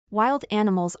Wild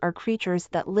animals are creatures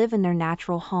that live in their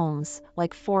natural homes,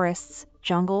 like forests,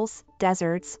 jungles,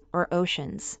 deserts, or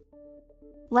oceans.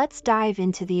 Let's dive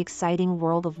into the exciting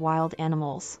world of wild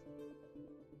animals.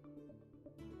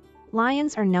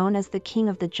 Lions are known as the king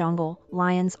of the jungle.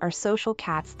 Lions are social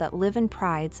cats that live in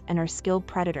prides and are skilled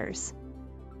predators.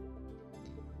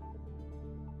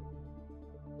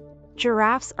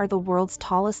 Giraffes are the world's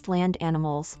tallest land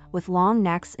animals, with long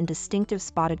necks and distinctive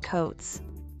spotted coats.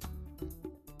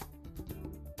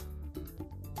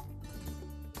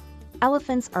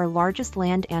 Elephants are largest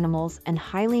land animals and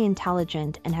highly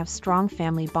intelligent and have strong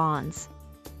family bonds.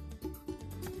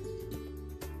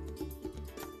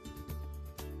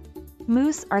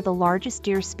 Moose are the largest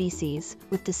deer species,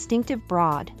 with distinctive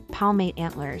broad, palmate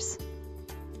antlers.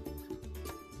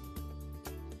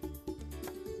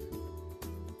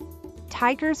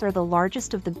 Tigers are the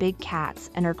largest of the big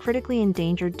cats and are critically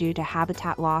endangered due to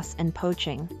habitat loss and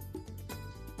poaching.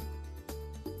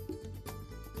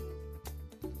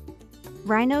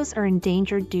 Rhinos are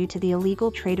endangered due to the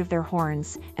illegal trade of their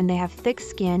horns, and they have thick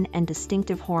skin and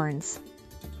distinctive horns.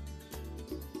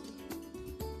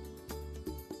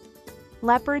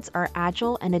 Leopards are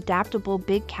agile and adaptable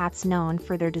big cats known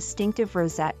for their distinctive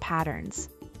rosette patterns.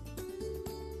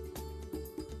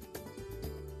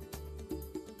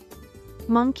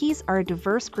 Monkeys are a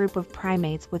diverse group of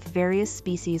primates with various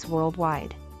species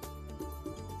worldwide.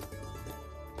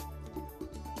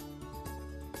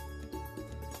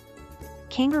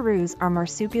 Kangaroos are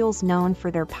marsupials known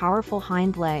for their powerful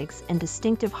hind legs and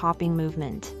distinctive hopping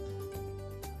movement.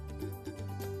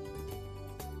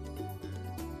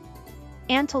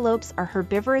 Antelopes are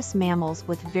herbivorous mammals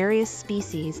with various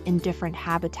species in different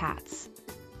habitats.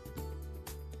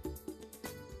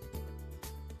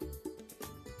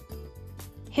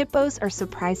 Hippos are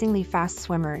surprisingly fast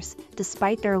swimmers,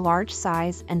 despite their large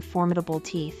size and formidable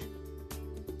teeth.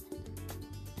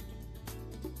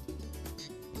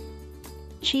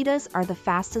 Cheetahs are the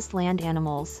fastest land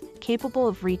animals, capable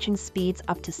of reaching speeds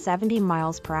up to 70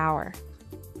 miles per hour.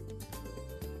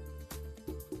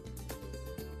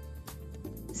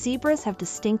 Zebras have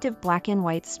distinctive black and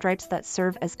white stripes that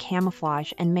serve as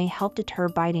camouflage and may help deter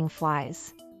biting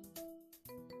flies.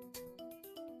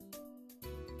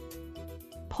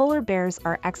 Polar bears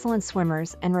are excellent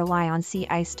swimmers and rely on sea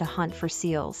ice to hunt for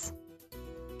seals.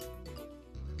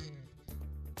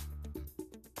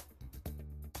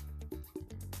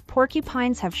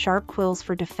 Porcupines have sharp quills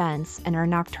for defense and are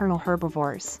nocturnal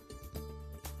herbivores.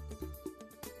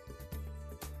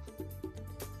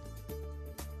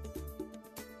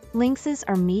 Lynxes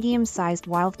are medium-sized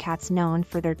wildcats known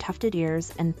for their tufted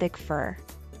ears and thick fur.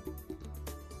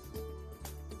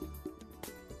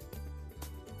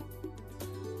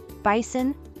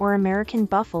 Bison, or American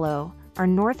buffalo, are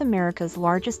North America's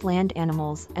largest land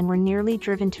animals and were nearly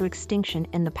driven to extinction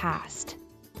in the past.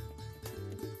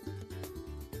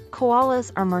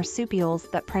 Koalas are marsupials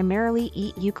that primarily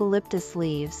eat eucalyptus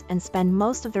leaves and spend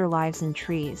most of their lives in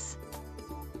trees.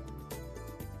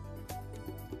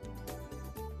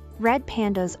 Red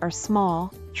pandas are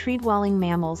small, tree-dwelling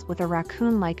mammals with a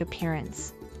raccoon-like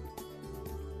appearance.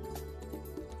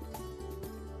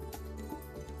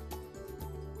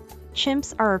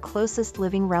 Chimps are our closest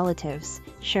living relatives,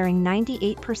 sharing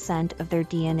 98% of their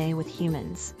DNA with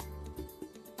humans.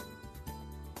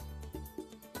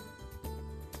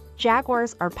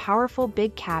 Jaguars are powerful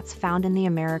big cats found in the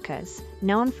Americas,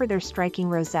 known for their striking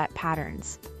rosette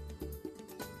patterns.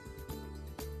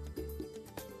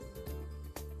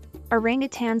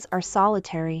 Orangutans are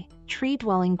solitary,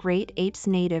 tree-dwelling great apes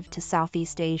native to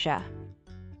Southeast Asia.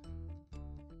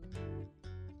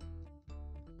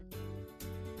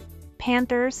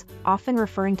 Panthers, often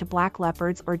referring to black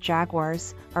leopards or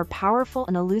jaguars, are powerful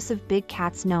and elusive big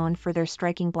cats known for their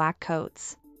striking black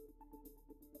coats.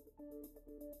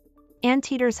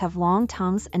 Anteaters have long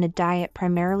tongues and a diet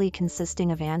primarily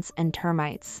consisting of ants and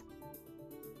termites.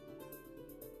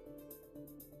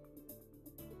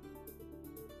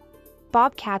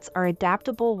 Bobcats are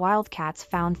adaptable wildcats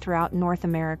found throughout North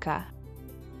America.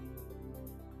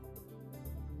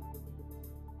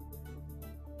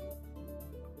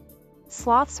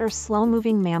 Sloths are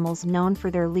slow-moving mammals known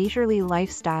for their leisurely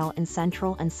lifestyle in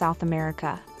Central and South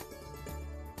America.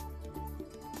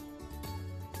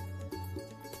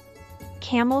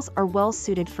 Camels are well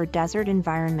suited for desert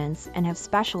environments and have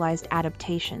specialized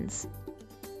adaptations.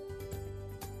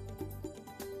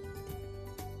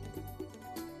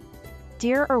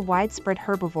 Deer are widespread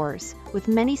herbivores, with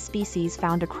many species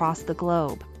found across the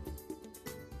globe.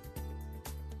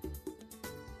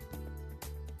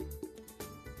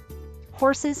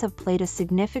 Horses have played a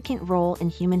significant role in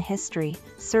human history,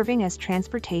 serving as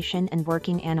transportation and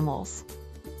working animals.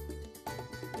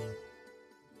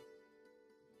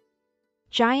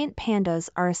 Giant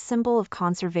pandas are a symbol of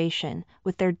conservation,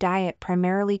 with their diet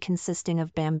primarily consisting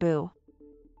of bamboo.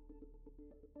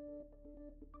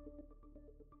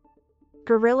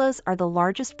 Gorillas are the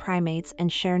largest primates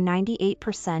and share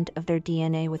 98% of their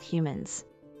DNA with humans.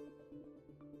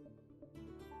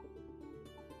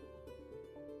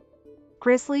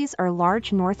 Grizzlies are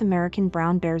large North American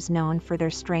brown bears known for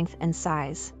their strength and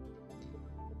size.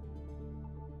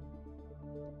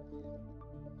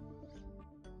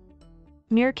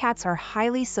 Meerkats are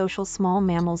highly social small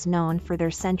mammals known for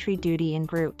their sentry duty in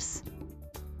groups.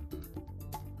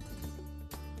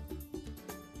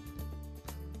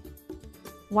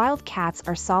 Wild cats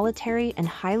are solitary and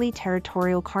highly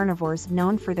territorial carnivores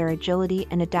known for their agility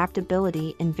and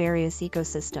adaptability in various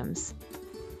ecosystems.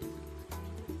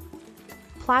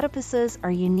 Platypuses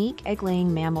are unique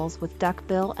egg-laying mammals with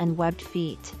duckbill and webbed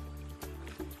feet.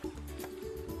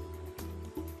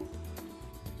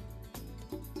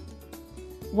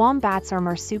 Wombats are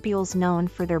marsupials known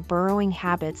for their burrowing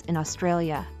habits in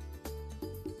Australia.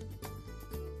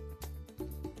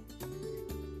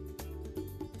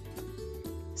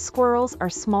 Squirrels are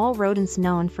small rodents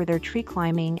known for their tree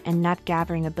climbing and nut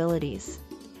gathering abilities.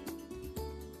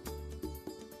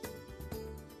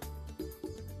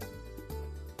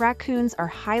 Raccoons are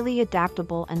highly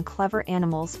adaptable and clever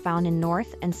animals found in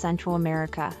North and Central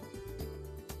America.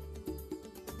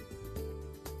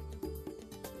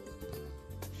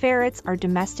 Ferrets are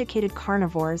domesticated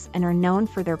carnivores and are known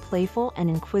for their playful and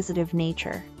inquisitive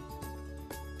nature.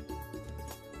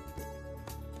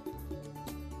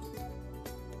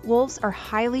 Wolves are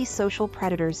highly social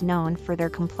predators known for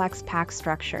their complex pack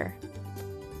structure.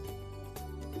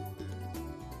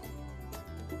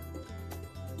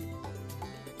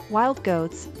 Wild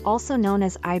goats, also known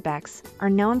as ibex, are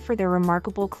known for their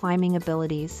remarkable climbing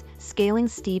abilities, scaling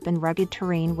steep and rugged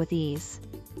terrain with ease.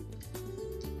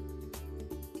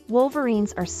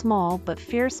 Wolverines are small but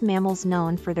fierce mammals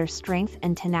known for their strength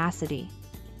and tenacity.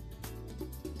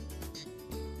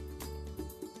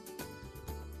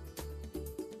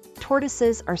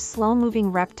 Tortoises are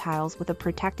slow-moving reptiles with a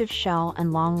protective shell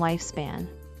and long lifespan.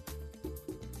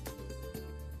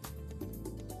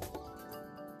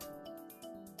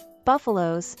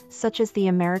 Buffaloes, such as the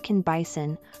American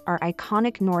bison, are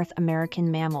iconic North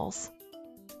American mammals.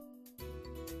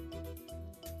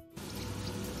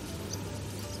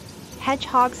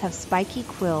 Hedgehogs have spiky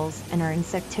quills and are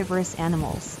insectivorous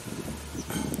animals.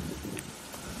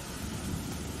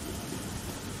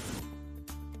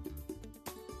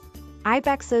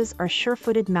 Ibexes are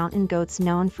sure-footed mountain goats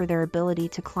known for their ability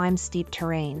to climb steep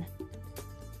terrain.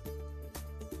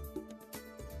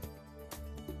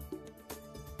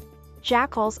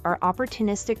 Jackals are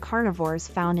opportunistic carnivores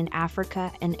found in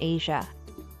Africa and Asia.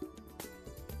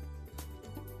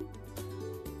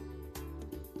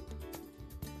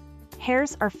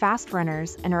 Hares are fast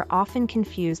runners and are often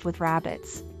confused with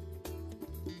rabbits.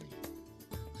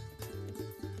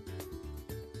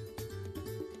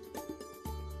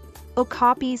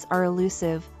 Okapis are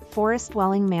elusive,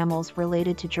 forest-dwelling mammals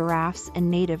related to giraffes and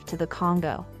native to the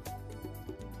Congo.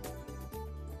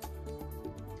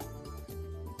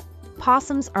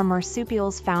 Possums are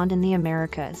marsupials found in the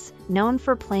Americas, known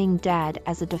for playing dead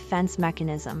as a defense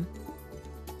mechanism.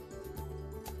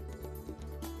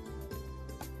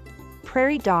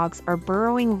 Prairie dogs are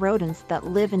burrowing rodents that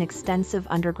live in extensive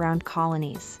underground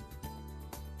colonies.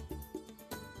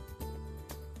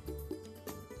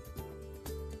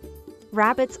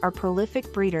 Rabbits are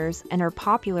prolific breeders and are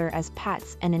popular as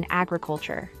pets and in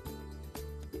agriculture.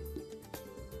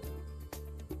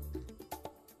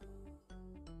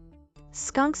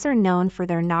 Skunks are known for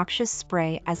their noxious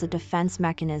spray as a defense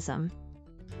mechanism.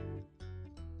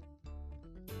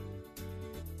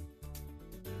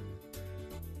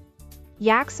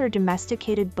 Yaks are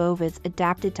domesticated bovids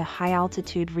adapted to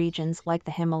high-altitude regions like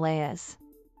the Himalayas.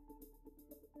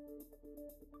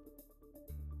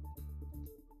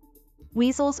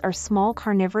 Weasels are small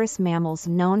carnivorous mammals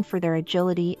known for their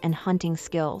agility and hunting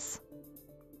skills.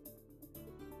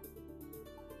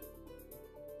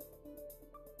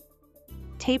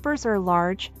 Tapirs are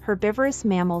large, herbivorous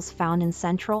mammals found in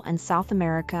Central and South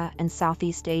America and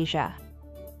Southeast Asia.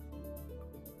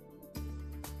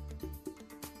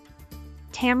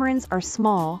 Tamarins are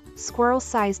small,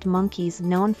 squirrel-sized monkeys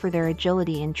known for their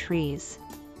agility in trees.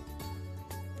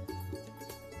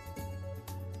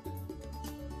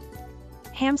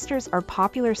 Hamsters are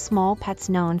popular small pets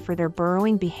known for their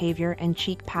burrowing behavior and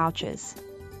cheek pouches.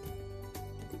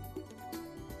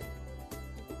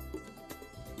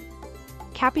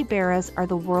 Capybaras are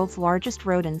the world's largest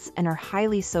rodents and are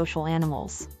highly social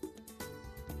animals.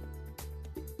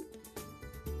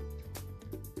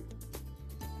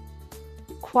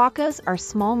 Quokkas are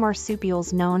small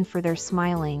marsupials known for their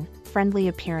smiling, friendly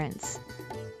appearance.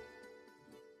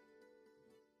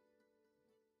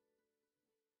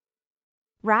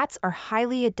 Rats are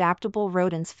highly adaptable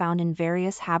rodents found in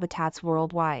various habitats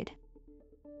worldwide.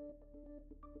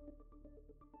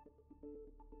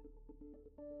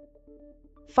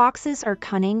 Foxes are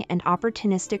cunning and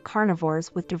opportunistic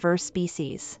carnivores with diverse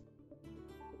species.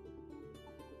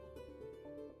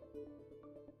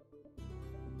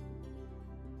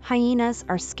 Hyenas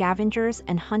are scavengers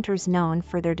and hunters known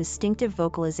for their distinctive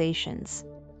vocalizations.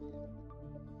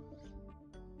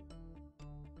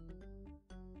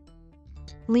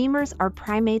 Lemurs are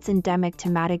primates endemic to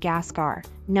Madagascar,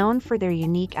 known for their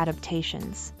unique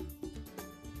adaptations.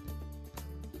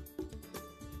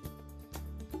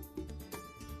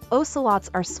 Ocelots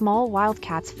are small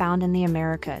wildcats found in the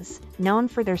Americas, known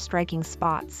for their striking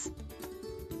spots.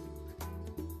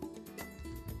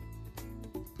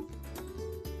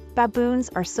 Baboons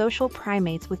are social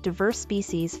primates with diverse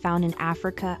species found in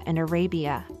Africa and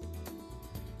Arabia.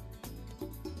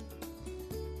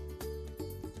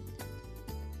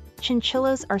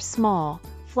 Chinchillas are small,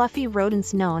 fluffy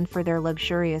rodents known for their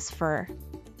luxurious fur.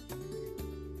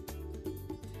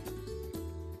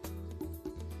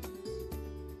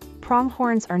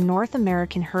 Pronghorns are North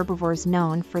American herbivores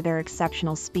known for their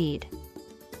exceptional speed.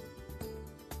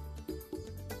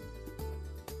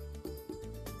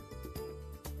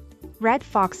 Red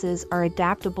foxes are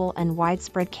adaptable and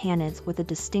widespread canids with a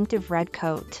distinctive red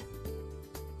coat.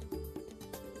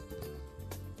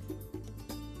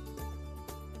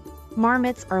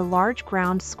 Marmots are large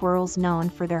ground squirrels known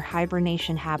for their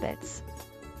hibernation habits.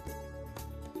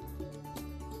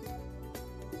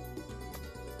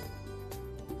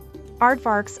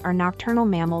 Aardvarks are nocturnal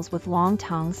mammals with long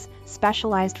tongues,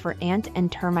 specialized for ant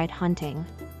and termite hunting.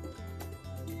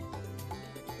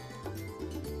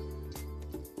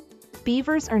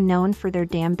 Beavers are known for their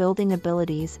dam-building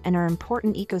abilities and are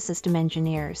important ecosystem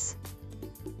engineers.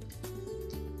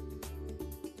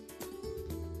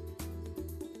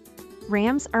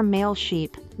 Rams are male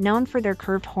sheep, known for their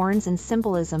curved horns and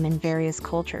symbolism in various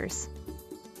cultures.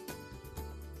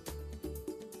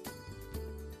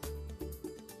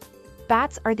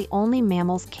 Bats are the only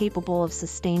mammals capable of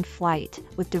sustained flight,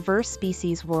 with diverse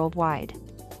species worldwide.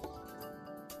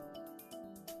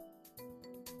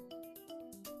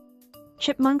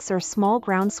 Chipmunks are small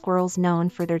ground squirrels known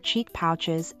for their cheek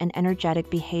pouches and energetic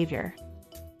behavior.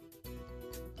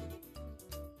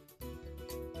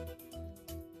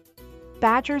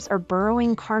 Badgers are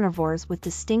burrowing carnivores with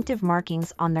distinctive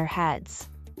markings on their heads.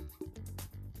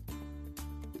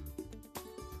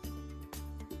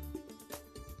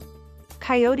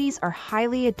 Coyotes are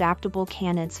highly adaptable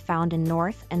canids found in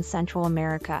North and Central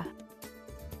America.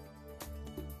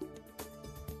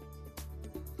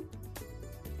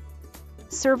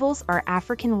 Servals are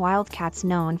African wildcats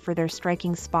known for their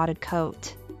striking spotted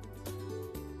coat.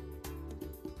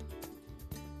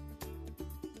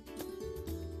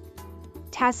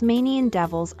 Tasmanian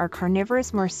devils are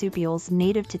carnivorous marsupials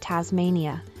native to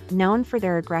Tasmania, known for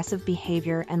their aggressive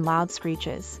behavior and loud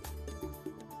screeches.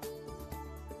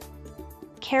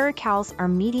 Caracals are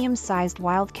medium-sized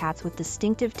wildcats with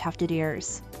distinctive tufted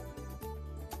ears.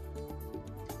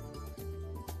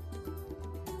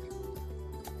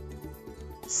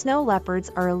 Snow leopards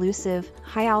are elusive,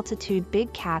 high-altitude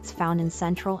big cats found in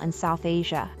Central and South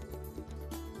Asia.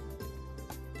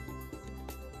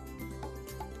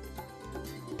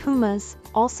 Pumas,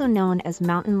 also known as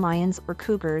mountain lions or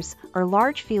cougars, are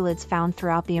large felids found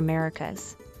throughout the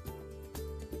Americas.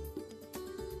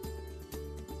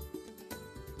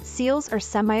 Seals are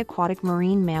semi-aquatic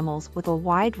marine mammals with a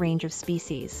wide range of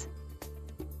species.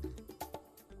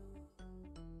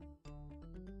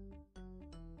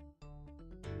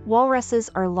 Walruses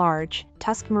are large,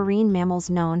 tusked marine mammals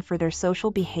known for their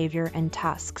social behavior and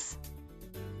tusks.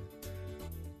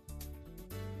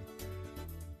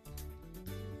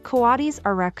 Coatis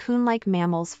are raccoon-like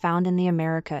mammals found in the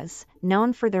Americas,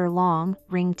 known for their long,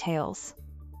 ringed tails.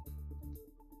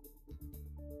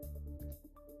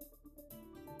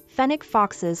 Fennec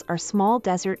foxes are small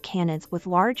desert canids with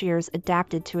large ears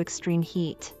adapted to extreme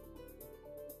heat.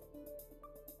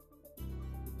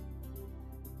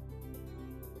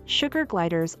 Sugar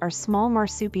gliders are small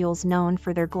marsupials known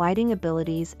for their gliding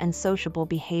abilities and sociable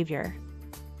behavior.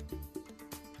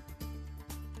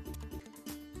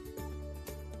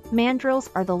 Mandrills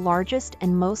are the largest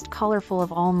and most colorful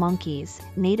of all monkeys,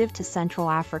 native to Central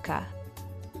Africa.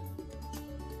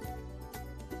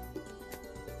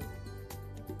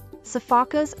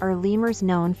 Sifakas are lemurs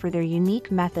known for their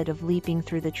unique method of leaping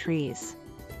through the trees.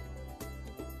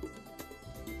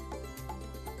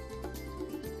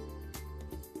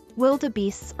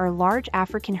 Wildebeests are large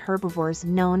African herbivores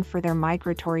known for their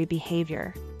migratory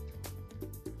behavior.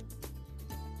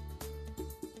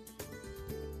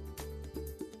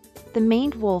 The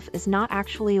maned wolf is not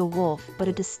actually a wolf but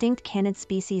a distinct canid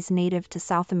species native to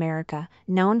South America,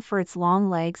 known for its long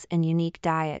legs and unique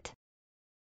diet.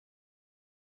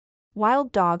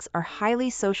 Wild dogs are highly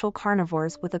social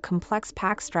carnivores with a complex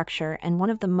pack structure and one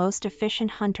of the most efficient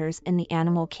hunters in the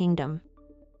animal kingdom.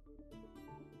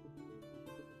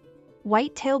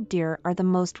 White-tailed deer are the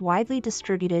most widely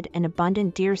distributed and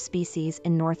abundant deer species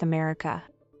in North America.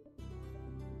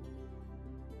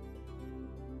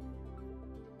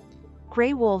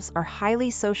 Gray wolves are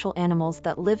highly social animals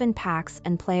that live in packs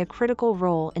and play a critical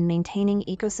role in maintaining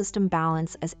ecosystem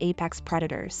balance as apex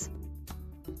predators.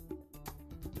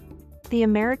 The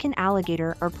American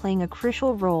alligator are playing a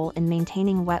crucial role in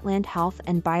maintaining wetland health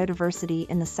and biodiversity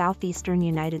in the southeastern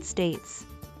United States.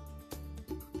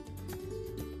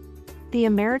 The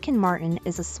American marten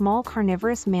is a small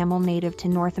carnivorous mammal native to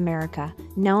North America,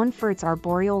 known for its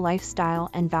arboreal lifestyle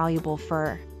and valuable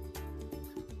fur.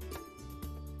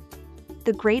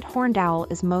 The great horned owl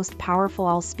is most powerful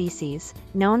owl species,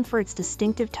 known for its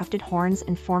distinctive tufted horns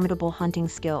and formidable hunting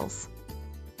skills.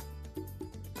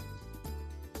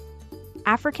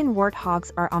 African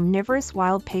warthogs are omnivorous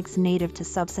wild pigs native to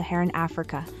sub-Saharan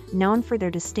Africa, known for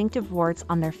their distinctive warts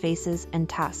on their faces and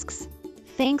tusks.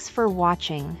 Thanks for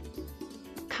watching.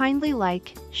 Kindly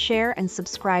like, share and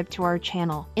subscribe to our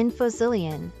channel,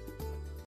 Infozillion.